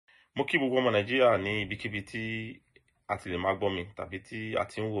Mo kí gbogbo ọmọ Nàìjíríà ní ibikíbi tí a ti lè máa gbọ́ mi tàbí tí a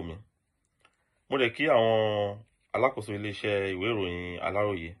ti ń wò mí. Mo dẹ̀ kí àwọn alákòóso iléeṣẹ́ ìwé ìròyìn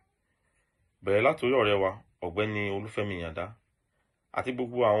Aláròyé, bẹ̀rẹ̀ látòrí ọ̀rẹ́ wa ọ̀gbẹ́ni Olúfẹ́mi Ìyàndá àti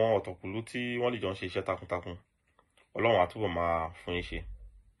gbogbo àwọn ọ̀tọ̀kùlú tí wọ́n dìjọ ń ṣe iṣẹ́ takuntakun. Ọlọ́run á túbọ̀ máa fún yín ṣe.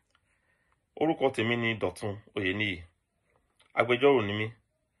 Orúkọ tèmi ni Dọ̀tun Oyèníyì. Agbẹjọ́rò ni mí,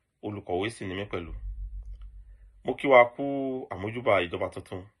 olùkọ̀wé sì ni mí pẹ̀lú. Mo kí wa kú àmójúbà ìjọba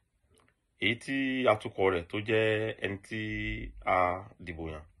tuntun, èyí tí atukọ̀ rẹ̀ tó jẹ́ ẹni tí a dìbò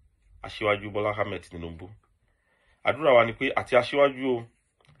yàn, Aṣíwájú Bọ́lá Ahmed Tinubu. Àdúrà wa ni pé àti aṣíwájú o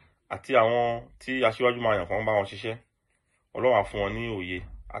àti àwọn tí aṣíwájú máa yàn kàn bá wọn ṣiṣẹ́, Ọlọ́run á fún wọn ní òye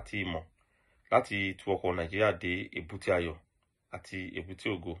àti ìmọ̀ láti tu ọkọ̀ Nàìjíríà dé èbúté ayọ̀ àti èbúté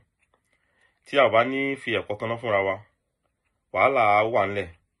ògo. Tí a bá ní fi ẹ̀kọ́ tanná fúnra wa, wàhálà wà ńlẹ̀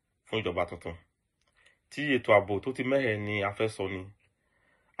fún ìjọba tuntun. Tí ètò ààbò tó ti mẹ́hẹ̀ ni a fẹ́ sọ ni,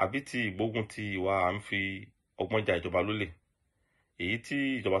 àbí tí ìgbógun ti ìwà à ń fi ọgbọ́n ja ìjọba lólè, èyí tí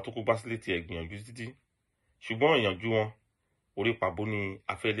ìjọba tó kó gbá sílé ti ẹ̀ gbìyànjú títí, ṣùgbọ́n ìyànjú wọn orí pàbó ni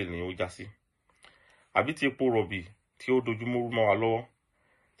afẹ́lẹ́ ni ó já sí. Àbí tí epo rọ̀bì tí ó dojúmọ́rú mọ́ wa lọ́wọ́,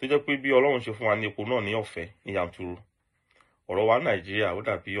 tó jẹ́ pé bí Ọlọ́run ṣe fún wa ní epo náà ní ọ̀fẹ́ ní yanturu. Ọ̀rọ̀ wa Nàìjíríà ó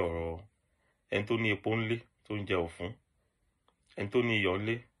dàbí ọ̀rọ̀ ẹni tó ní epo ńlé tó ń jẹ òfún, ẹni tó ní iyọ̀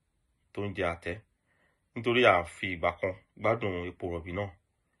ńlé tó ń jẹ àtẹ́, nítorí a fi ìgbà kan gbádùn epo rọ̀bì náà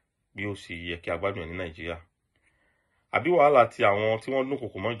bí ó sì yẹ kí a gbádùn ẹ̀ ní Nàìjíríà. Àbí wàhálà ti àwọn tí wọ́n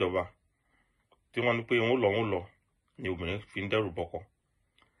dúnkòkò mọ́ ìjọba, tí wọ́n ní pé wọ́n lọ ni obìnrin fi ń dẹ́rù bọ́kọ.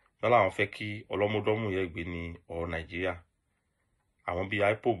 Wọ́n láwọn fẹ́ kí ọlọ́mọdọ́mù yẹ gbé ní ọ̀rọ̀ Nàìjíríà, àwọn bíi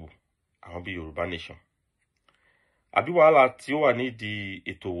IPOB, àwọn bíi Yorùbá Nation. Àbí wàhálà tí ó wà nídìí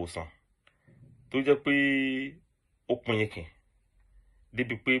ètò ìwòsàn, tó jẹ́ pé ó pinyìnkìn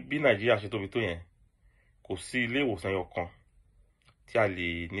débi pé bí Nàìjíríà ṣe tóbi tó yẹn, kò sí ilé ìwòsàn ẹyọ kan tí a lè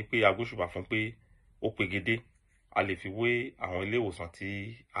ní pé agbóṣùbà fún pé ó pegedé, a lè fi wé àwọn ilé ìwòsàn tí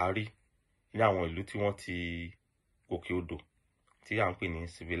a rí ní àwọn ìlú tí wọ́n ti gòkè odò tí à ń pè ní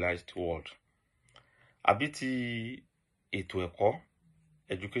civilized world. Àbí ti ètò ẹ̀kọ́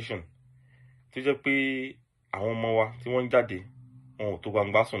education, tó jẹ́ pé àwọn ọmọ wa tí wọ́n ń jáde wọn ò tó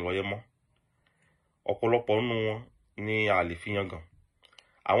gbangba sùn lọ́yẹ́ mọ́. Ọ̀pọ̀lọpọ̀ nínú wọn ni a lè fi yangàn.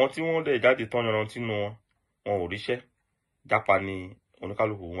 Àwọn tí wọ́n dẹ̀ jáde tán yanrantí nínú wọn ò ríṣẹ́, jápa ni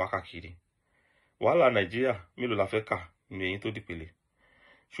oníkálukú ń wá káàkiri. Wàhálà Nàìjíríà mélòó la fẹ́ kà nínú èyí tó dìpele.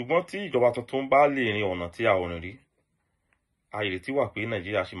 Ṣùgbọ́n tí ìjọba tuntun bá lè rin ọ̀nà tí a ò rìn rí, a ìrètí wà pé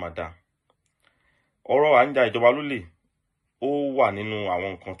Nàìjíríà ṣì máa dáa. Ọ̀rọ̀ à ń ja ìjọba lólè ó wà nínú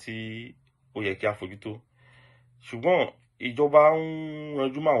àwọn nǹkan tí ó yẹ kí a fojú tó. Ṣùgbọ́n ìjọba ń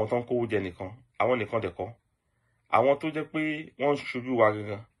ranjú mọ́ àwọn tó ń kówó jẹ nìkan, àwọn nìkan dẹ̀kọ́. Àwọn tó jẹ́ pé wọ́n ń ṣojú wa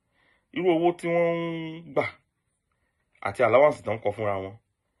gangan, irú owó tí wọ́n ń gbà àti allowance tó ń kọ fúnra wọn,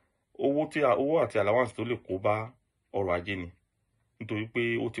 owó àti allowance tó lè kó bá ọrọ̀ ajé ni, nítorí pé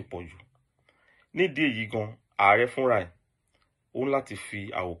ó ti pọ̀ jù. Nídìí èyí gan, ààrẹ fúnra ẹ̀ ó ń láti fi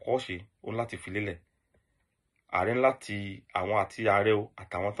àwòkọ́ṣe, ó ń láti fi lélẹ̀. Ààrẹ ń láti àwọn àti ààrẹ o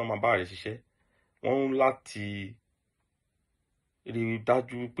àtàwọn tó máa bá ààrẹ ṣiṣẹ́, wọ́n ń láti rí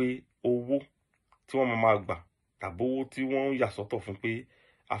dájú pé owó tí wọ́n máa gbà tàbí owó tí wọ́n ń yà sọ́tọ̀ fún pé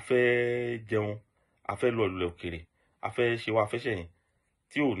a fẹ́ jẹun, a fẹ́ lọ ilẹ̀ òkèrè, a fẹ́ ṣe wá, a fẹ́ ṣẹ̀yìn,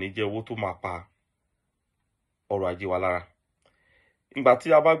 tí ò ní jẹ́ owó tó máa pa ọrọ̀ ajé wa lára. Ìgbà tí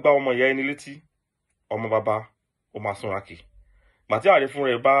a bá gba ọmọ ìyá ẹni létí, ọmọ bàbá ó máa súnra kì. Ìgbà tí ààrẹ fún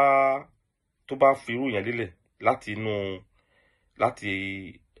rẹ̀ tó bá fi irú yẹn lélẹ̀ láti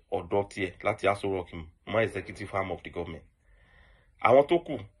ọ̀dọ̀ tiẹ̀, láti Aso Rock mọ́ executive arm of the government, àwọn tó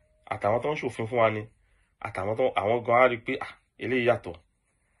kù àtàwọn tó ń ṣòfin fún wa ni àwọn gan á rí pé eléyìí yàtọ̀,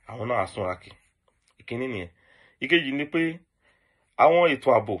 àwọn náà á súnra kì. Ìkíní nìyẹn. Ìkejì ni pé àwọn ètò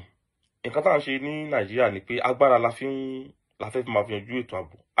ààbò, nǹkan tá à ń ṣe ní Nàìjíríà ni pé agbára la fẹ́ máa fi yanjú ètò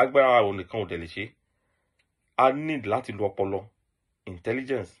ààbò. Agbára ò nìkan ò dẹ̀ lè ṣe. A need láti lo ọpọlọ,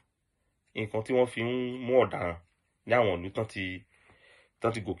 intelligence, nǹkan tí wọ́n fi ń mú ọ̀daràn ní àwọn ìlú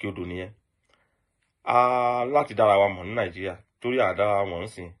tán ti gòkè odò nìyẹn. Láti dára wa mọ̀ ní Nàìjíríà, torí àdára wa mọ̀ ń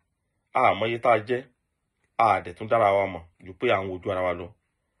sìn. Àmọye tá a jẹ́, dẹ̀ tún dára wa mọ̀ ju pé à ń wojú ara wa lọ.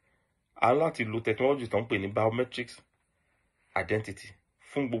 A láti lo technology tó ń pè ní biometrics identity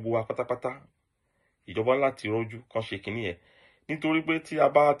fún gbogbo wa pátápátá. Ìjọba láti rọ́jú kan ṣe kìíní yẹn, nítorí pé tí a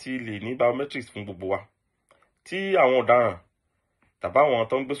bá ti lè ní biometrics fún gbogbo wa, tí àwọn ọ̀daràn tàbí àwọn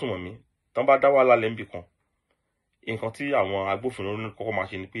tó ń gbé sùnmọ̀mí tán bá dá wàhálà lẹ́ńbì kan, nǹkan tí àwọn agbófinró ní kọ́kọ́ máa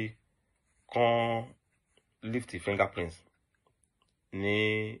ṣe ni pé kán lift fingerprints ní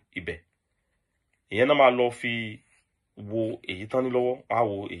ibẹ̀. Ìyẹn náà máa lọ fi wo èyí tán ní lọ́wọ́, wọ́n á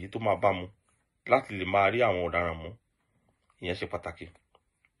wo èyí tó máa bá mu láti lè máa rí àwọn ọ̀daràn mú. Ìyẹn ṣe pàtàkì.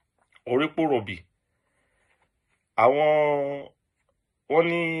 orípò rọ̀bì. Wọ́n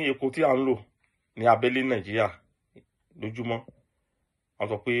ní epo tí à ń lò ní abẹ́lé Nàìjíríà lójúmọ́, wọ́n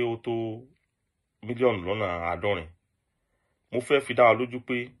sọ pé ó tó mílíọ̀nù lọ́nà 70. Mo fẹ́ fi dá wa lójú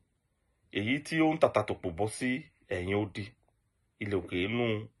pé èyí tí ó ń tàtàtòpò bọ́ sí ẹ̀yìn odi ilẹ̀ òkèèrè nínú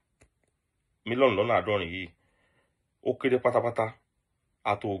mílíọ̀nù lọ́nà 70 yìí ó kéré pátápátá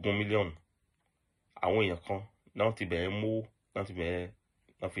á tó 20 mílíọ̀nù. Àwọn èèyàn kan náà ti bẹ̀rẹ̀ mówó,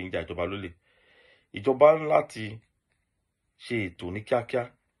 náà fi ń ja ìjọba lólè. Ìjọba ń láti ṣe ètò ní kíákíá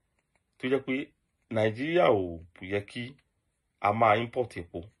tó jẹ́ pé Nàìjíríà ò yẹ kí a máa import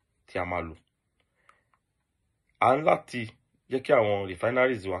epo tí a máa lò. À ń láti jẹ́ kí àwọn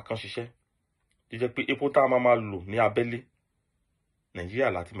refineries wa kan ṣiṣẹ́ tó jẹ́ pé epo tá a máa lò ní abẹ́lé Nàìjíríà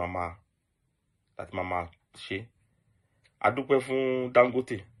láti máa ṣe. A dúpẹ́ fún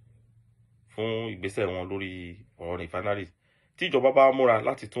Dangote fún ìgbésẹ̀ wọn lórí ọ̀rọ̀ refineries. Tí ìjọba bá múra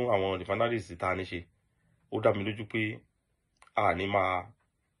láti tún àwọn refineries tá a ní ṣe, ó dá mi lójú pé a ní máa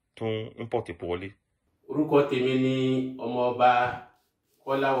tún import epo wọlé. Orúkọ tèmi ni ọmọọba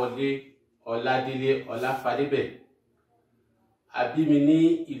Kọ́láwọlé Ọládélé Ọláfadébẹ̀. A bí mi ní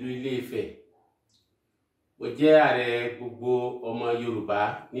ìlú Ilé-Ifẹ̀. Mo jẹ́ ààrẹ gbogbo ọmọ Yorùbá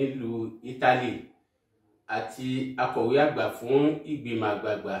nílùú Italy àti akọ̀wé àgbà fún ìgbìmọ̀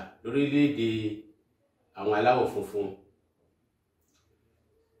àgbààgbà lórílẹ̀-èdè àwọn aláwọ̀ funfun.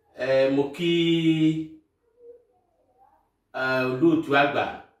 Mo kí olóòtú àgbà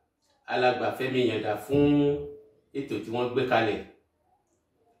alàgbà Fẹ́mi Ìyàndá fún ètò tí wọ́n gbé kalẹ̀.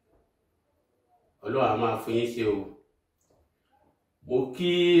 Ọlọ́run á máa fún yín ṣe o. Mo kí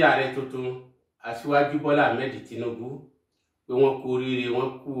ààrẹ tuntun Aṣíwájú Bọ́lá Ahmed Tinubu pé wọ́n kú oríire, wọ́n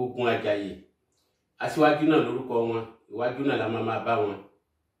kú ogun àjàyè. Aṣíwájú náà lórúkọ wọn, ìwájú náà la máa bá wọn.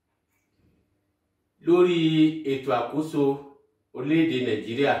 Lórí ètò àkóso orílẹ̀-èdè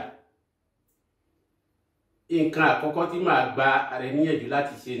Nàìjíríà, nǹkan àkọ́kọ́ tí màá gba ààrẹ níyànjú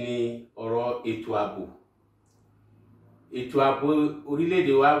láti ṣe ni ọ̀rọ̀ ètò ààbò. Ètò ààbò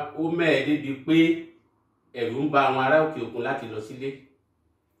orílẹ̀-èdè wa ó mẹ́ẹ̀ débi pé ẹ̀rù ń ba àwọn ará òkè òkun láti lọ sílé.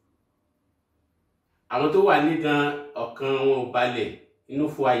 Àwọn tó wà ní gan ọkàn wọn ò balẹ̀, inú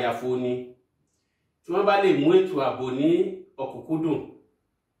fo àyàfo ni. Tí wọ́n bá lè mú ètò ààbò ní ọ̀kúnkúndùn,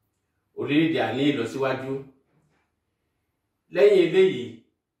 orílẹ̀-èdè á ní ìlọsíwájú. Lẹ́yìn eléyìí,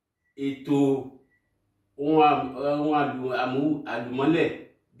 ètò ohun àlùmọ́lẹ̀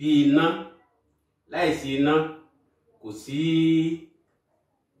bí iná. Láìsí iná kò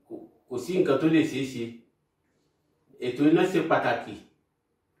sí nǹkan tó lè ṣeé ṣe. Ètò iná ṣe pàtàkì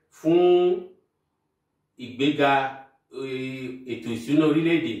fún ìgbéga ètò ìṣúná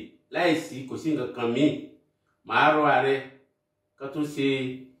orílẹ̀-èdè. Láìsí kò sí nǹkan kan míì. Màá rọ̀ ààrẹ kan tó ṣe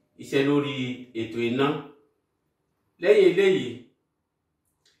iṣẹ́ lórí ètò iná. Lẹ́yìn eléyìí,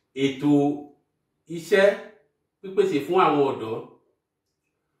 ètò iṣẹ́ pípèsè fún àwọn ọ̀dọ́.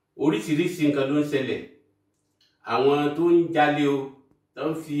 Oríṣiríṣi nǹkan ló ń ṣẹlẹ̀. Àwọn tó ń jalè o, tó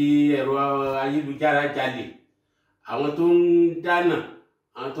ń fi ẹ̀rọ ayélujára jalè, àwọn tó ń dáná,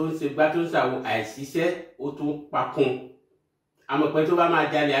 àwọn tó ń ṣe gbá tó ń ṣàwo, àìsíṣẹ́ ó tún pakun. Àmọ́ pé tó bá máa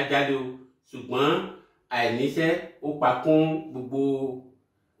jalè á jalè o, ṣùgbọ́n àìníṣẹ́ ó pakun gbogbo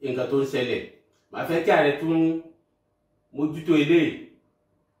nǹkan tó ń ṣẹlẹ̀. Màá fẹ́ kí ààrẹ tún mójútó eléyìí.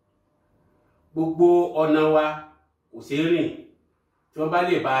 Gbogbo ọ̀nà wa kò ṣeé rìn. Tí wọ́n bá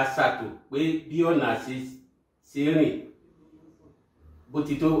lè bá a ṣàtò pé bí ọ̀nà ṣe rìn bó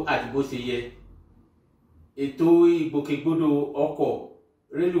ti tó àti bó ṣe yẹ. Ètò ìgbòkègbodò ọkọ̀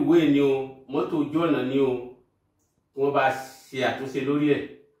rélùwéè ni o, mọ́tò ojú ọ̀nà ni o, tí wọ́n bá ṣe àtúnṣe lórí ẹ̀.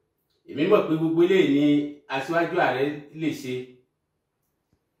 Èmi mọ̀ pé gbogbo eléyìí ni aṣíwájú ààrẹ lè ṣe,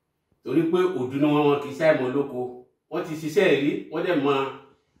 torí pé òdùnnú wọn kì í ṣàìmọ̀ lóko. Wọ́n ti ṣiṣẹ́ rí, wọ́n dẹ̀ mọ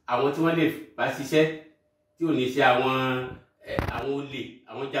àwọn tí wọ́n lè bá ṣiṣẹ́ tí ò ní ṣe àwọn olè,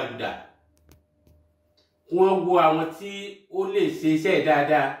 àwọn jàgùdà. Wọ́n wo àwọn tí ó lè ṣe iṣẹ́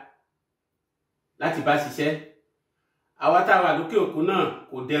dáadáa láti bá ṣiṣẹ́. Àwa tá a wà lókè òkun náà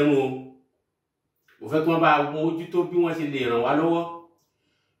kò dẹrùn o. Mo fẹ́ kí wọ́n bá mójútó bí wọ́n ṣe lè ràn wá lọ́wọ́,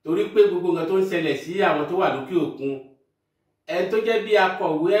 torí pé gbogbo nǹkan tó ń ṣẹlẹ̀ sí àwọn tó wà lókè òkun, ẹni tó jẹ́ bí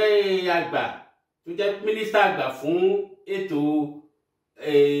akọ̀wé àgbà, tó jẹ́ mínísítà àgbà fún ètò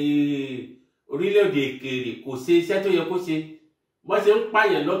orílẹ̀-èdè èkèrè kò ṣe iṣẹ́ tó yẹ kó ṣe. Wọ́n ṣe ń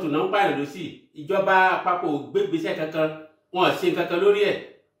pààyàn lọ́tùn náà ń pààyàn lósì. Ìjọba àpapọ̀ ò gbé ìgbésẹ̀ kankan, wọn ò ṣe nǹkan kan lórí ẹ̀.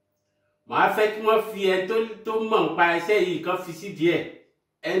 Màá fẹ́ kí wọ́n fi ẹni tó mọ̀ nípa iṣẹ́ yìí kan fi sídìí ẹ̀.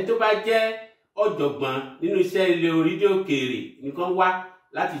 Ẹni tó bá jẹ́ ọ̀jọ̀gbọ́n nínú iṣẹ́ ilẹ̀ orílẹ̀ òkèèrè nìkan wá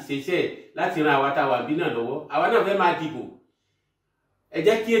láti ṣe iṣẹ́, láti ran àwa tá a wà bí náà lọ́wọ́. Àwa náà fẹ́ máa dìbò. Ẹ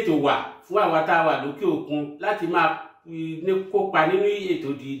jẹ́ kí ètò wà fún àwa tá a wà lókè òkun láti máa ní kópa nínú ètò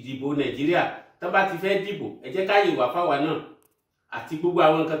ìdìbò Nàìjíríà tó bá ti fẹ́ dìbò ẹ jẹ́ ká yè wá fáwa náà àti gbogbo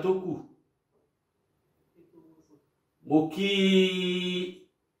àwọn nǹkan tó kù. Mo kí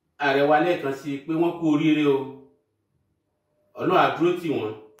ààrẹ wa lẹ́ẹ̀kan sí pé wọ́n kú oríire o, Ọlọ́run á dúró tì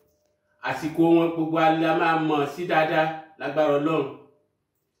wọ́n, àsìkò wọn gbogbo alẹ́ a máa mọ̀ sí dáadáa lágbára Ọlọ́run.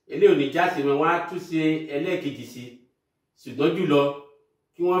 Eléyìí ò ní jáse wọn á tún ṣe ẹlẹ́ẹ̀kejì sí, ṣùgbọ́n jùlọ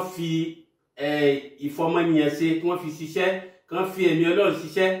kí wọ́n fi ìfọmọnìyàn ṣe, kí wọ́n fi ṣiṣẹ́, kí wọ́n fi ẹ̀mí Ọlọ́run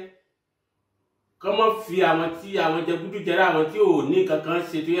ṣiṣẹ́, kí wọ́n fi àwọn tí àwọn jẹgúdújẹrá àwọn tí ò ní kankan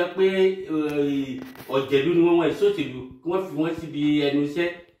ṣe tó yẹ pé ọ̀jẹ̀lú ni wọ́n ìṣòṣèlú, kí wọ́n fi wọ́n síbi ẹnu iṣẹ́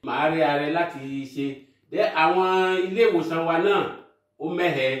màá rí ààrẹ láti ṣe. Àwọn ilé ìwòsàn wa náà ó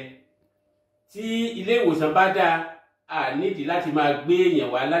mẹ́hẹ. Tí ilé ìwòsàn bá dáa, a nídìí láti máa gbé èèyàn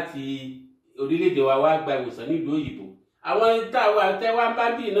wá láti orílẹ̀-èdè wa wá gba ìwòsàn nílùú òyìnbó. Àwọn tẹ́wá ń bá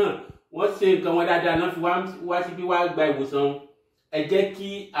bì náà wọ́n ṣe nǹkan wọn dáadáa náà fi wá síbí wá gba ìwòsàn. Ẹ jẹ́ kí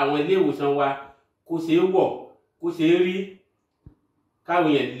àwọn ilé ìwòsàn wa kó ṣe é wọ̀, kó ṣe é rí,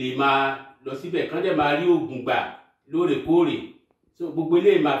 káwọn èèyàn lè máa lọ síbẹ̀ kán dẹ̀ máa rí oògùn gbà lóòrèkóòrè. So gbogbo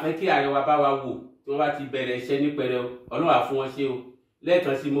eléyìí máa fẹ́ kí ààrẹ wa bá wa wò tí wọ́n bá ti bẹ̀rẹ̀ iṣẹ́ ní pẹrẹu. Ọlọ́run á fún wọn ṣe o.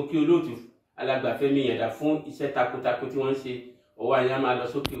 Lẹ́ẹ̀kan sí mo kí olóòtú Alàgbàfẹ́mi Ìyàndá fún iṣẹ́ takuntakun tí wọ́n ń ṣe. Ọwọ́ àyà máa lọ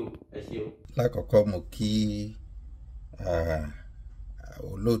sókè o. Ẹ ṣé o. Lákọ̀ọ́kọ́ mo kí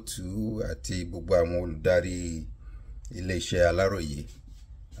olóòtú àti gbogbo àwọn olùdarí iléeṣẹ́ Aláròyé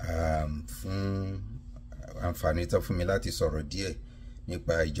fún àǹfààní tó fún mi láti sọ̀rọ̀ díẹ̀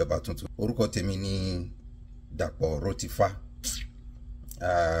nípa ìjọba tuntun. Orúkọ tèmi ní Dàpọ̀ Rótífá,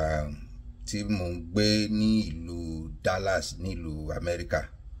 tí mo ń gbé ní ìlú Dallas nílùú Amẹ́ríkà.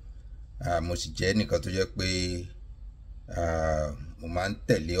 Mo sì jẹ́ nìkan tó jẹ́ pé mo máa ń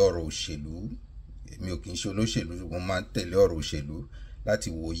tẹ̀lé ọ̀rọ̀ òṣèlú. Èmi ò kì í ṣe olóṣèlú, mo máa ń tẹ̀lé ọ̀rọ̀ òṣèlú láti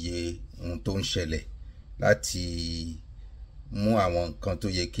wòye ohun tó ń ṣẹlẹ̀, láti mú àwọn nǹkan tó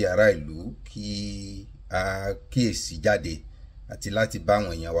yẹ kí ará ìlú kí a kíyèsí jáde, àti láti bá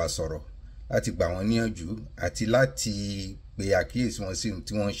àwọn èèyàn wa sọ̀rọ̀, láti gbà wọ́n níyànjú, àti láti pe àkíyèsí wọn sí ohun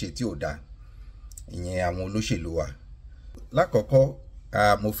tí wọ́n ń ṣe tí ò dáa, ìyẹn àwọn olóṣèlú wa. Lákọ̀ọ́kọ́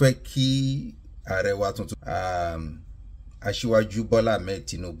mo fẹ́ kí ààrẹ wa tuntun Aṣíwájú Bọ́lá Ahmed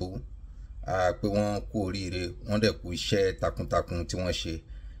Tinubu pé wọ́n kú oríire, wọ́n dẹ̀ kú iṣẹ́ takuntakun tí wọ́n ṣe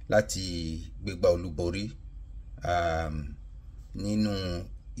láti gbégbá olúborí nínú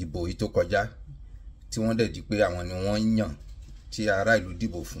ìbò yìí tó kọjá, tí wọ́n dẹ̀ di pé àwọn ni wọ́n yàn tí ará ìlú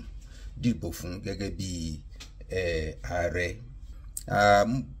dìbò fún gẹ́gẹ́ bí ààrẹ.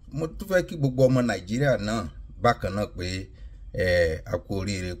 Mo tún fẹ́ kí gbogbo ọmọ Nàìjíríà náà bákan náà pé a kú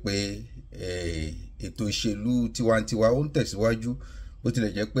oríire pé ètò ìṣèlú tiwantiwa ó ń tẹ̀síwájú, bó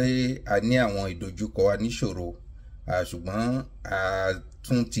tilẹ̀ jẹ́ pé a ní àwọn ìdojúkọ, a níṣòro, ṣùgbọ́n a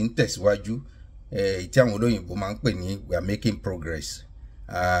tún ti ń tẹ̀síwájú, tí àwọn olóyìnbó máa ń pè ní we are making progress.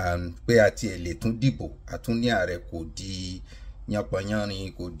 Pé a tiẹ̀ lè tún dìbò, a tún ní ààrẹ, kò di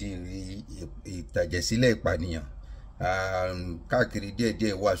yánpọnyánrin, kò di ìtàjẹ̀sílẹ̀ ìpànìyàn káàkiri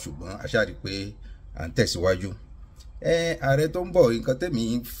díẹ̀díẹ̀ wà, ṣùgbọ́n a ṣáà rí pé à ń tẹ̀síwájú. Ààrẹ tó ń bọ̀, nǹkan tẹ́mi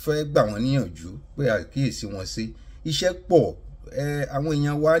fẹ́ gbà wọ́n níyànjú pé àkíyèsí wọn sí, iṣẹ́ pọ̀, àwọn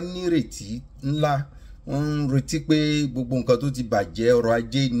èèyàn wa nírètí ńlá, wọ́n ń retí pé gbogbo nǹkan tó ti bàjẹ́, ọrọ̀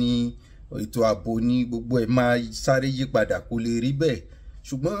ajé ni, ètò ààbò ni, gbogbo ẹ̀ máa sáré yí padà, kó lè rí bẹ́ẹ̀.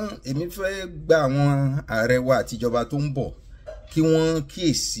 Ṣùgbọ́n èmi fẹ́ gba àwọn ààrẹ wa àtijọba tó ń bọ̀ kí wọ́n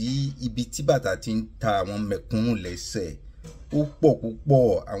kíyèsí ibi tí bàtà ti ń ta àwọn mẹ̀kúnnù lẹ́sẹ̀. Ó pọ̀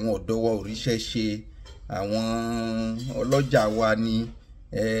púpọ̀, àwọn ọ̀dọ́ wa ò ríṣẹ́ ṣe, àwọn ọlọ́jà wa ní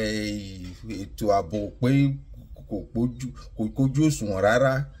ètò ààbò pé kò kójú òṣùwọ̀n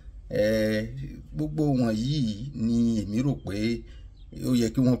rárá. Gbogbo wọn yìí ni èmi rò pé ó yẹ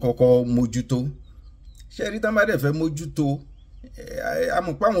kí wọ́n kọ́kọ́ mójútó. Ṣé rí tán bá dẹ̀ fẹ́ mójútó, a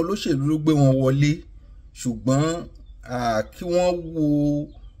mọ̀ pé àwọn olóṣèlú ló gbé wọn wọlé, ṣùgbọ́n kí wọ́n wo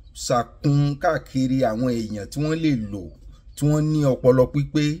sàkún káàkiri àwọn èèyàn tí wọ́n lè lò, tí wọ́n ní ọpọlọ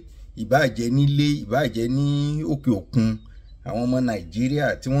pípé, ìbáàjẹ́ nílé, ìbáàjẹ́ ní òkè òkun, àwọn ọmọ Nàìjíríà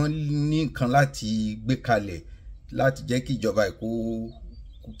tí wọ́n ní nǹkan láti gbé kalẹ̀ láti jẹ́ kí ìjọba èkó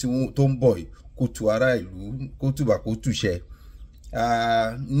tó ń bọ̀ kó tu ará ìlú, kó tùbà kó tùṣẹ́.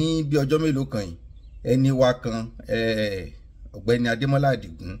 Ní bí ọjọ́ mélòó kan yìí, ẹni wa kan ọ̀gbẹ́ni Adémọ́lá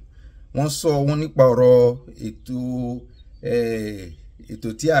Àdìgún, wọ́n sọ wọ́n nípa ọ̀rọ̀ ètò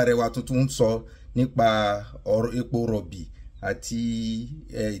tí ààrẹ wa tuntun ń sọ nípa ọ̀rọ̀ epo rọ̀bì àti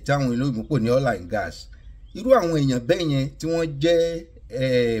ìtàwọn olóyìnbó pè ní oil and gas. Irú àwọn èèyàn bẹ́ẹ̀ yẹn tí wọ́n jẹ́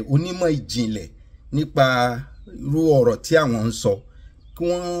onímọ̀ ìjìnlẹ̀ nípa irú ọ̀rọ̀ tí àwọn ń sọ, kí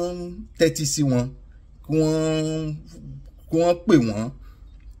wọ́n tẹ́tí sí wọn, kí wọ́n pè wọ́n,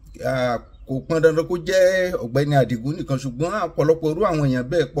 kò pọn dandan kó jẹ́ ọ̀gbẹ́ni Àdìgún nìkan, ṣùgbọ́n ọ̀pọ̀lọpọ̀ irú àwọn èèyàn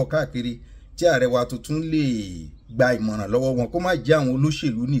bẹ́ẹ̀ pọ̀ káàkiri tí ààrẹ wa tuntun lè gba ìmọ̀ràn lọ́wọ́ wọn, kó má jẹ́ àwọn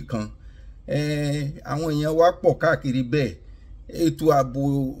olóṣèlú nìkan. Àwọn èèyàn wa pọ̀ káàkiri bẹ́ẹ̀. Ètò ààbò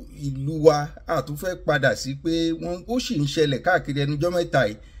ìlú wa àtúnfẹ́ padà sí pé ó sì ń ṣẹlẹ̀ káàkiri ẹnujọ́ mẹ́ta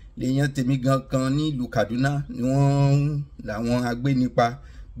yìí. Lèèyàn tèmi gan kan nílùú Kaduna ni làwọn agbénipa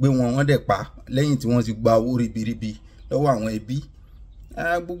gbé wọ́n dẹ̀ pa lẹ́yìn tí wọ́n ti gba owó ribiribi lọ́wọ́ àwọn ẹbí.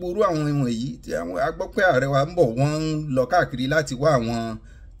 Gbogbo irú àwọn wọ̀nyí tí a gbọ́ pé ààrẹ wa ń bọ̀, wọ́n ń lọ káàkiri láti wá àwọn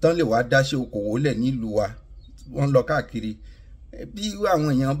tán lè wá dáṣẹ́ okòwò lẹ̀ nílùú wa. Wọ́n ń lọ káàkiri. Bí àwọn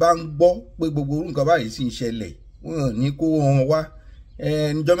èèyàn bá ń gbọ́ pé gbogbo irú nǹkan báyìí sì ń ṣẹlẹ̀, wọ́n ò ní kó wọn wá.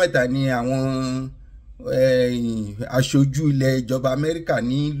 Ẹnujọ́ mẹ́ta ni àwọn aṣojú ilẹ̀ ìjọba Amẹ́ríkà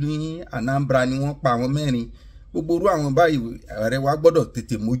ní Anambra ni wọ́n pa àwọn 4. Gbogbo irú àwọn báyìí ààrẹ wa gbọ́dọ̀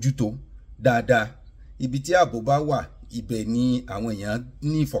tètè mójútó dáadáa. Ibi tí ààbò bá wà, ibẹ̀ ni àwọn èèyàn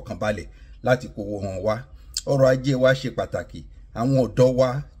ní ìfọ̀kànbalẹ̀ láti kó wọn wá. Ọrọ̀ ajé wa ṣe pàtàkì. Àwọn ọ̀dọ́ wa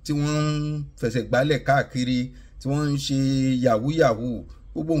tí wọ́n ń fẹsẹ̀ gbálẹ̀ káàkiri, tí wọ́n ń ṣe yahoo,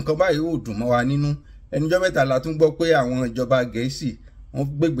 gbogbo nǹkan báyìí ò dùn mọ́ wa nínú. Ẹnujọ́ mẹ́ta la tún gbọ́ pé àwọn ìjọba Gẹ̀ẹ́sì wọ́n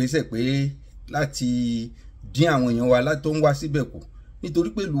gbégbésẹ̀ pé láti dín àwọn èèyàn wa tó ń wá síbẹ̀ kù, nítorí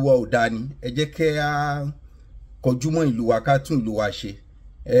pé ìlú wa ò dáa ni. Ẹ jẹ́ kẹ́ á kọjú mọ́ ìlú wa, ká tún ìlú wa ṣe.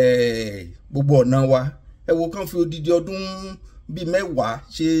 Gbogbo ọ̀nà wa, ẹ wo kán fi odidi ọdún bíi 10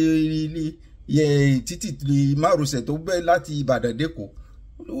 ṣe títì márosẹ̀ tó bẹ́ láti Ìbàdàn dÉkòó.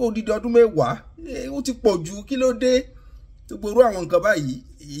 Odidi ọdún 10, ó ti pọ̀ jù, kí ló dé? Gbogbo irú àwọn nǹkan báyìí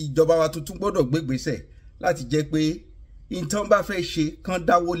ìjọba wa tuntun gbọ́dọ̀ gbégbésẹ̀ láti jẹ́ pé ìtàn bá fẹ́ ṣe kán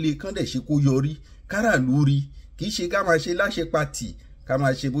dáwọ́ lé, kán dẹ̀ ṣe kó yọrí, káràlú rí, kì í ṣe ká máa ṣe láṣẹ pàtì, ká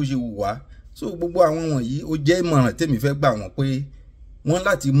máa ṣe bó ṣe wù wá. So gbogbo àwọn wọ̀nyí ó jẹ́ ìmọ̀ràn tèmi fẹ́ gbà wọ́n pé wọ́n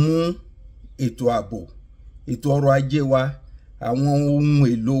láti mú ètò ààbò, ètò ọrọ̀ ajé wa, àwọn ohun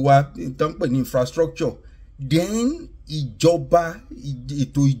èlò wa tó ń pè ní infrastructure, then ìjọba,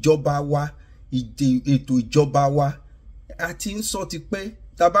 ètò ìjọba wa, ètò ìjọba wa a ti ń sọ ti pẹ́.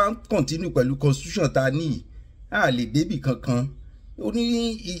 Tá bá ń continue pẹ̀lú constitution ta ní, a lè débì kankan. Ó ní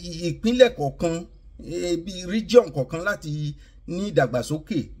ìpínlẹ̀ kọ̀ọ̀kan, bí region kọ̀ọ̀kan láti ní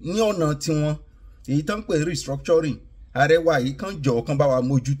ìdàgbàsókè ní ọ̀nà tiwọn, èyí tó ń pè restructuring. Ààrẹ wa yìí kàn jọ̀ọ́ kàn bá wa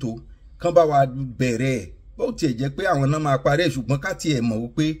mójútó, kàn bá wa bẹ̀rẹ̀ ẹ̀. Bó tiẹ̀ jẹ́ pé àwọn náà máa parí ẹ̀, ṣùgbọ́n ká tiẹ̀ mọ̀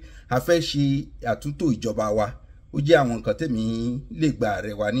wípé a fẹ́ ṣe àtúntò ìjọba wa. Ó jẹ́ àwọn nǹkan tèmi lè gba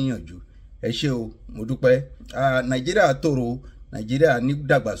ààrẹ wa níyànjú. Ẹ ṣé o, mo dúpẹ́. Nàìjíríà tòrò, Nàìjíríà ní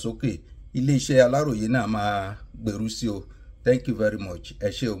dàgbàsókè, iléeṣẹ́ Aláròyé náà máa gbèrú sí o. Thank you very much. Ẹ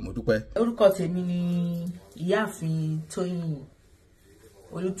ṣé o, mo dúpẹ́. Orúkọ tèmi ni ìyáàfin Tóyìn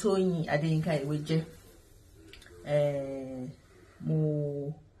Olútóyìn Adéyínká ìwé jẹ́. Mo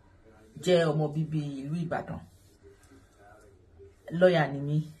jẹ́ ọmọ bíbí ìlú Ìbàdàn. Lọ́yà ni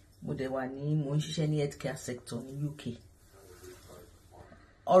mí, mo ń ṣiṣẹ́ ní healthcare sector ní UK.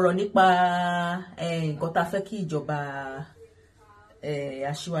 Ọ̀rọ̀ nípa nǹkan tá fẹ́ kí ìjọba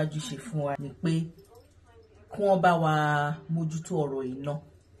aṣíwájú ṣe fún wa ni pé kí wọ́n bá wa mójútó ọ̀rọ̀ iná.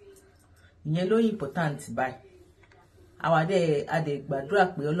 Ìyẹn ló important báyìí. A dẹ̀ gbàdúrà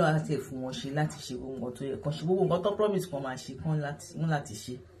pé Ọlọ́run á tẹ̀ fún wọn ṣe láti ṣe gbogbo nǹkan tó yẹ kán ṣe, gbogbo nǹkan tó promise kan máa ṣe kán láti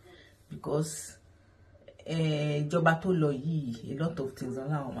ṣe, because ìjọba tó lọ yìí a lot of things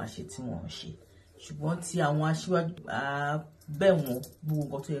láwọn máa ṣe tí wọ́n ń ṣe, ṣùgbọ́n tí àwọn aṣíwájú bẹ̀ wọ́n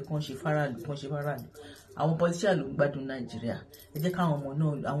gbogbo nǹkan tó yẹ kán ṣe fáráàlú kán ṣe fáráàlú. Àwọn politician ló ń gbádùn Nàìjíríà, ẹ jẹ́ káwọn ọmọ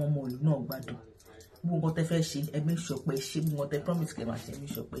ìlú náà gbádùn. Gbogbo nǹkan tẹ́ fẹ́ ṣe ẹgbẹ́ ìṣọ̀pẹ́ ṣe, gbogbo nǹkan tẹ́ promise kẹ́ máa ṣe ẹgbẹ́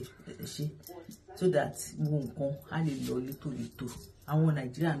ìṣọ̀pẹ́ ṣe, so that gbogbo nǹkan á lè lọ létòlétò. Àwọn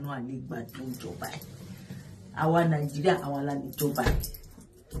Nàìjíríà náà á lè gbádùn ìjọba ẹ̀. Àwa Nàìjíríà àwa la ní ìjọba ẹ̀.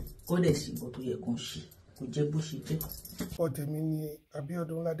 Kó dẹ̀ ṣe nǹkan tó yẹ kán ṣe, kò jẹ́ bó ṣe jẹ́. Orúkọ tèmi ni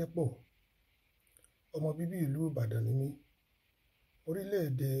Abíọ́dún Ládépọ̀, ọmọ bíbí ìlú Ìbàdàn ni mí.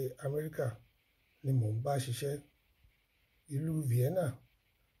 Orílẹ̀-èdè Amẹ́ríkà ni mò ń bá ṣiṣẹ́. Ìlú Vienna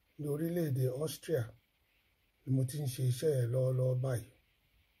ní orílẹ̀-èdè Austria ni mo ti ń ṣe iṣẹ́ ẹ̀ lọ́wọ́lọ́wọ́ báyìí.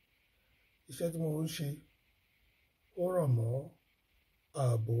 Iṣẹ́ tí mo ń ṣe ó rọ̀ mọ́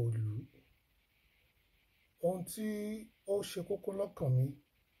ààbò ìlú. Ohun tí ó ṣe kókó lọ́kàn mi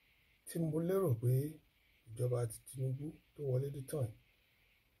tí mo lérò pé ìjọba Tinubu tó wọlé dé tán yìí,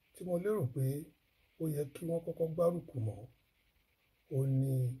 tí mo lérò pé ó yẹ kí wọ́n kọ́kọ́ gbárùkù mọ́, ó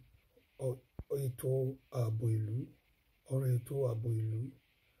ní ètò ààbò ìlú, ọ̀rọ̀ ètò ààbò ìlú.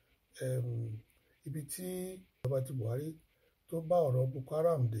 Ibi tí ìjọba ti Buhari tó bá ọ̀rọ̀ Boko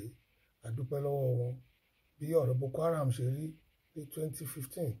Haram dé, àdúpẹ́ lọ́wọ́ wọn. Bí ọ̀rọ̀ Boko Haram ṣe rí ní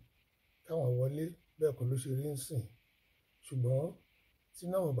 2015 táwọn wọlé, bẹ́ẹ̀ kọ́ ló ṣe rí nsìn. Ṣùgbọ́n tí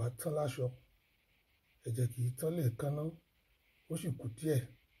náà ò bá tán láṣọ, ẹ̀jẹ̀ kì í tán lè kánná. Ó sì kù díẹ̀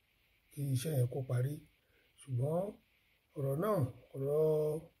kí iṣẹ́ yẹn kó parí. Ṣùgbọ́n ọ̀rọ̀ náà, ọ̀rọ̀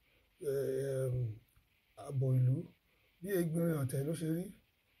ààbò ìlú bí egbìnrin ọ̀tẹ̀ ló ṣe rí.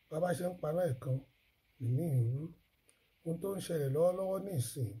 Bá ṣe ń paná ẹ̀kan nìmí ìlú. Ohun tó ń ṣẹlẹ̀ lọ́wọ́lọ́wọ́ ní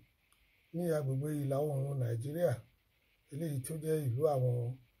ìsìn ní agbègbè ìlà oòrùn Nàìjíríà, eléyìí tó jẹ́ ìlú àwọn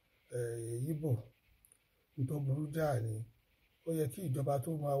Ìgbò, ohun tó burú jáà ni. Ó yẹ kí ìjọba tó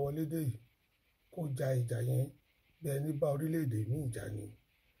máa wọlé dé yìí kó ja ìjà yẹn bí ẹni bá orílẹ̀-èdè ní ìjà ni.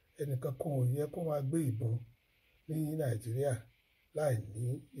 Ẹnìkan kan ò yẹ kó máa gbé ìbọn ní Nàìjíríà láì ní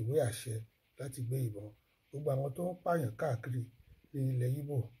ìwé àṣẹ láti gbé ìbọn. Gbogbo àwọn tó ń pààyàn káàkiri ní ilẹ̀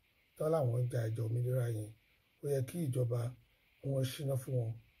Ìgbò tán láwọn ń ja ìjà òmìnira yẹn, ó yẹ kí ìjọba wọn ṣíná fún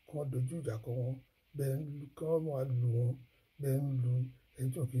wọn, kí wọ́n dojú ìjà kọ wọn, bẹ́ẹ̀ kí wọ́n máa lù wọ́n bẹ́ẹ̀ ń lu ẹni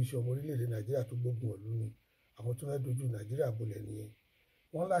tó kì í ṣe ọmọ orílẹ̀-èdè Nàìjíríà tó gbógun ọ̀lú ni. Àwọn tó fẹ́ dojú Nàìjíríà bolẹ̀ nìyẹn.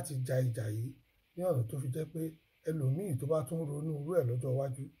 Wọ́n láti ja ìjà yìí ní ọ̀nà tó fi jẹ́ pé ẹlòmíì tó bá tún ronú irú ẹ̀ lọ́jọ́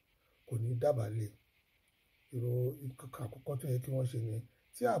iwájú kò ní dábàá lé. Nǹkan àkọ́kọ́ tó yẹ kí wọ́n ṣe ni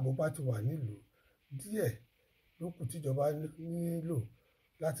tí ààbò bá ti wà nílùú, díẹ̀ ló kù tíjọba nílò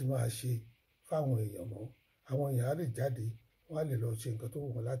láti máa ṣe fáwọn èèyàn mọ́. Àwọn èèyàn á lè jáde, wọ́n á lè lọ ṣe nǹkan tó wù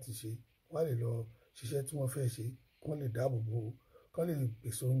wọ́n láti ṣe, wọ́n á lè lọ ṣiṣẹ́ tí wọ́n fẹ́ ṣe, wọ́n lè dáàbò bo, kán lè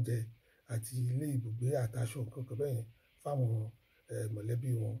pèsè oúnjẹ àti ilé ibùgbé àtàṣọ nǹkan kan bẹ́yẹn fáwọn mọ̀lẹ́bí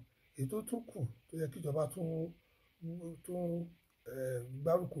wọn. Èyí tó tún kù tó yẹ kíjọba tún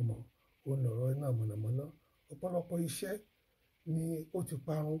gbárùkù mọ́ òun lọ̀rọ̀ iná mọ̀nàmọ́ná. Ọ̀pọ̀lọpọ̀ iṣẹ́ ni ó ti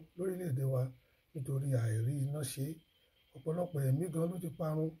parun lórílẹ̀‐èdè wa nítorí àìrí iná ṣe. Ọ̀pọ̀lọpọ̀ ẹ̀mí gan ló ti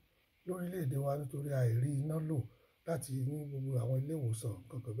parun lórílẹ̀‐èdè wa nítorí àìrí iná lò láti ní gbogbo àwọn ilé ìwòsàn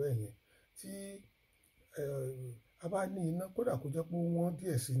kankan bẹ́ẹ̀ yẹn. Tí a bá ní iná, kódà kó jẹ́ pé wọ́n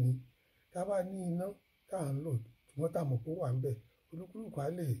díẹ̀ sí ni, tá a bá ní iná tá à ń lò ṣùgbọ́n tá a mọ̀ pé ó wà ńbẹ̀, olúkúlùkù á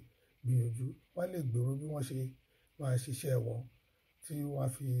lè gbìyànjú, wọ́n á lè gbèrò bí wọ́n ṣe máa ṣiṣẹ́ wọn tí wọ́n á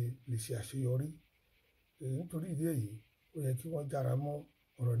fi lè ṣe àṣeyọrí. Nítorí ìdí èyí, ó yẹ kí wọ́n jára mọ́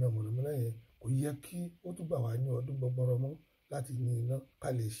ọ̀rọ̀ iná mọ̀nàmọ́ná yẹn. Kò yẹ kí ó tún gbà wá ní ọdún gbọgbọrọ mọ́ láti ní iná ká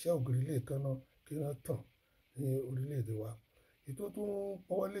lè ṣẹ́ ògiri ilé kan náà kí iná tàn ní orílẹ̀-èdè wa. Èyí tó tún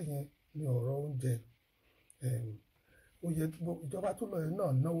pọ́wọ́lé yẹn ni ọ̀rọ̀ oúnjẹ. Ó yẹ kí ìjọba tó lọ yẹn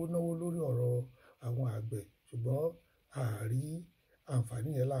náà náwó lórí ọ̀rọ̀ àwọn àgbẹ̀, ṣùgbọ́n àárí àǹfààní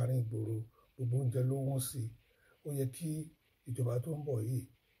yẹn láàrin ìgboro, gbogbo oúnjẹ ló wọ́n sí. Ó yẹ kí ìjọba tó ń bọ̀ yìí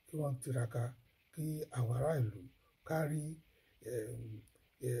kí wọ́n tiraka kí àwọn ará ìlú kárí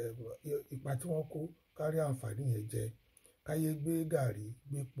ipa tí wọ́n kó, kárí àǹfààní yẹn jẹ. Káyé gbé gàrí,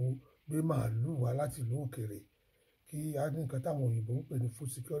 gbépo, gbé màálù wá láti ìlú òkèèrè. Kí a ní nǹkan táwọn òyìnbó ń pè ní food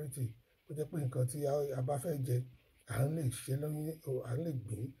security. Ó jẹ́ pé nǹkan tí a bá fẹ́ jẹ, à ń lè ṣe lóyún, à ń lè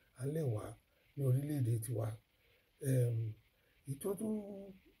gbìn, à ń lè wà ní orílẹ̀-èdè tiwa. Èyí tó tún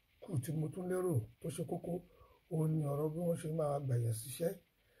kù tí mo tún lérò tó ṣe kókó, òun ni ọ̀rọ̀ bí wọ́n ṣe máa gbàyàn síṣẹ́.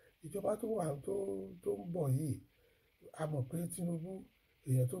 Ìjọba tó ń bọ̀ yìí, a mọ̀ pé Tinubu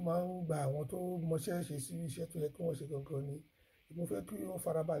èèyàn tó máa ń gba àwọn tó mọṣẹ́ ṣe sí iṣẹ́ tó yẹ kí wọ́n ṣe gangan ni. Mo fẹ́ kí wọ́n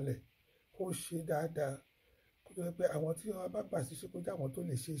farabalẹ̀ kó ṣe dáadáa, kó tó yẹ pé àwọn tí wọ́n bá gbà síṣẹ́ kó jẹ́ àwọn tó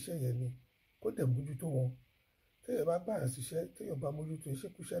lè ṣe iṣẹ́ yẹn ni, kó dẹ̀ mójútó wọn. Téèyàn bá gbàyàn síṣẹ́, téèyàn bá mójútó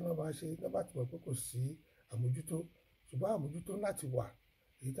iṣẹ́kúṣẹ́ náà máa ṣe, náà bá ti mọ̀ pé kò sí àmójútó. Ṣùgbọ́n àmójútó láti wà,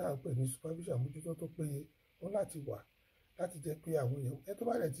 èyí tá à ń pè ní supervision, àmójútó tó péye ó láti wà láti jẹ́ pé àwọn èèyàn ẹni tó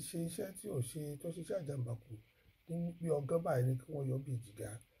bá rẹ̀ ti ṣe iṣẹ́ tí ò ṣe tó ṣiṣẹ́ àjàǹbákù ní bí ọgán báyìí ni kí wọ́n yọ bí ìjìgá.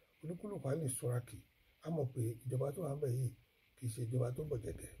 Olúkúlùkù á lè súnra kì, á mọ̀ pé ìjọba tó wà ńbẹ̀ yìí kì í ṣe ìjọba tó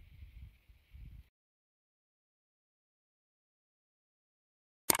bọ̀jẹ̀gẹ̀.